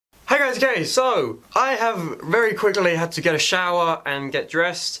guys, okay, so I have very quickly had to get a shower and get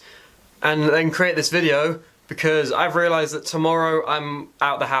dressed and then create this video because I've realised that tomorrow I'm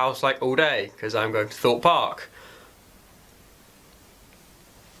out the house like all day because I'm going to Thorpe Park.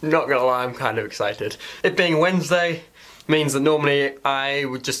 Not gonna lie, I'm kind of excited. It being Wednesday means that normally I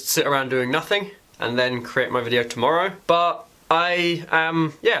would just sit around doing nothing and then create my video tomorrow, but I'm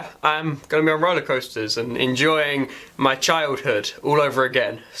gonna be on roller coasters and enjoying my childhood all over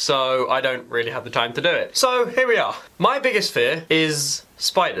again, so I don't really have the time to do it. So here we are. My biggest fear is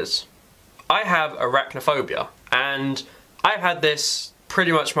spiders. I have arachnophobia, and I've had this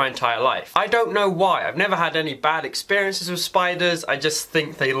pretty much my entire life. I don't know why. I've never had any bad experiences with spiders. I just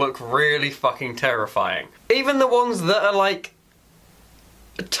think they look really fucking terrifying. Even the ones that are like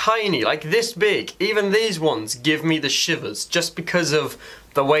tiny, like this big, even these ones give me the shivers just because of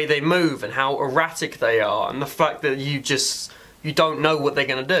the way they move and how erratic they are and the fact that you don't know what they're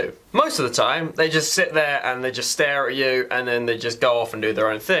gonna do. Most of the time they just sit there and they just stare at you and then they just go off and do their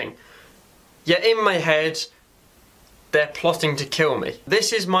own thing. Yet in my head they're plotting to kill me.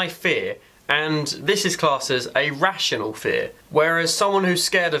 This is my fear, and this is classed as a rational fear, whereas someone who's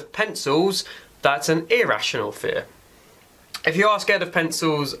scared of pencils, that's an irrational fear. If you are scared of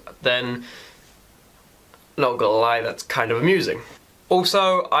pencils, then, not gonna lie, that's kind of amusing.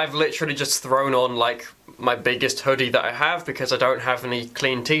 Also, I've literally just thrown on like my biggest hoodie that I have because I don't have any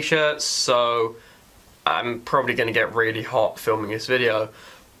clean t-shirts, so I'm probably gonna get really hot filming this video.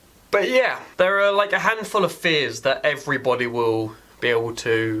 But yeah, there are like a handful of fears that everybody will be able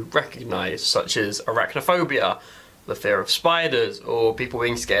to recognise, such as arachnophobia, the fear of spiders, or people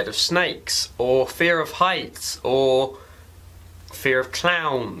being scared of snakes, or fear of heights, or fear of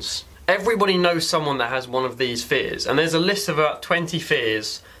clowns. Everybody knows someone that has one of these fears, and there's a list of about 20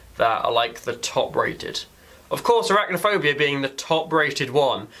 fears that are like the top rated. Of course, arachnophobia being the top rated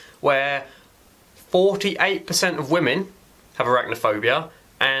one, where 48% of women have arachnophobia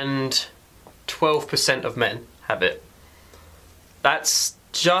and 12% of men have it. That's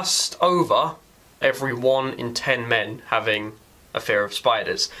just over every 1 in 10 men having a fear of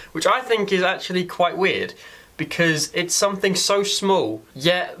spiders, which I think is actually quite weird because it's something so small,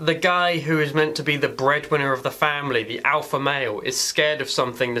 yet the guy who is meant to be the breadwinner of the family, the alpha male, is scared of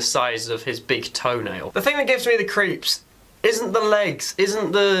something the size of his big toenail. The thing that gives me the creeps isn't the legs,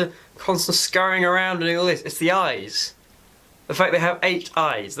 isn't the constant scurrying around and all this, it's the eyes. The fact they have 8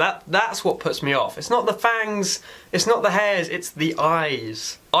 eyes, that's what puts me off. It's not the fangs, it's not the hairs, it's the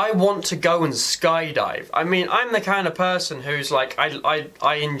eyes. I want to go and skydive. I mean, I'm the kind of person who's like,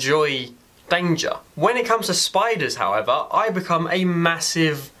 I enjoy danger. When it comes to spiders, however, I become a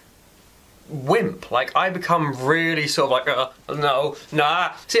massive wimp. Like, I become really sort of like, no,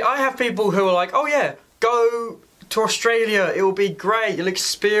 nah. See, I have people who are like, oh yeah, go to Australia, it will be great, you'll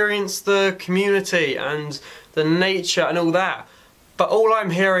experience the community and the nature and all that. But all I'm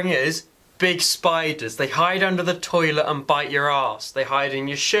hearing is big spiders. They hide under the toilet and bite your ass. They hide in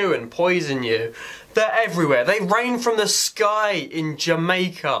your shoe and poison you. They're everywhere. They rain from the sky in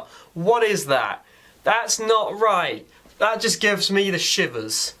Jamaica. What is that? That's not right. That just gives me the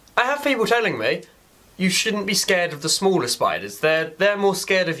shivers. I have people telling me you shouldn't be scared of the smaller spiders. They're more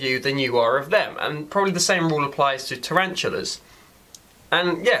scared of you than you are of them. And probably the same rule applies to tarantulas.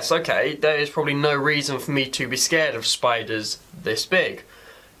 And yes, okay, there is probably no reason for me to be scared of spiders this big.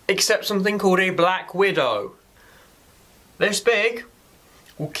 Except something called a black widow. This big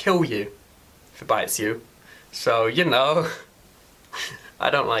will kill you if it bites you. So, you know, I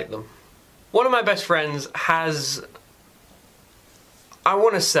don't like them. One of my best friends has, I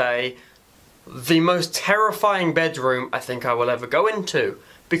want to say, the most terrifying bedroom I think I will ever go into.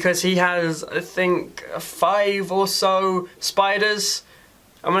 Because he has, I think, 5 or so spiders.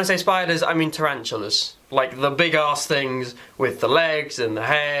 And when I say spiders, I mean tarantulas. Like the big ass things with the legs and the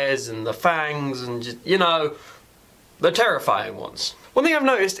hairs and the fangs and just, you know, the terrifying ones. One thing I've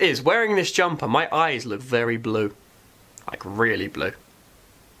noticed is wearing this jumper, my eyes look very blue. Like really blue.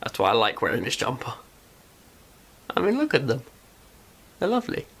 That's why I like wearing this jumper. I mean, look at them. They're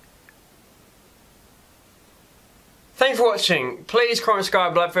lovely. Thanks for watching. Please comment,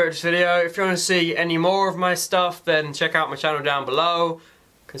 subscribe, like, favorite this video. If you want to see any more of my stuff, then check out my channel down below.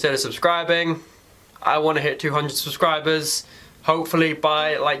 Consider subscribing. I want to hit 200 subscribers, hopefully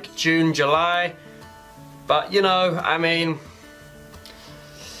by like June, July. But you know, I mean,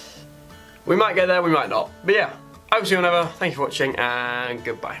 we might get there, we might not. But yeah, I hope to see you whenever. Thank you for watching and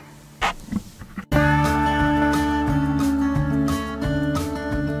goodbye.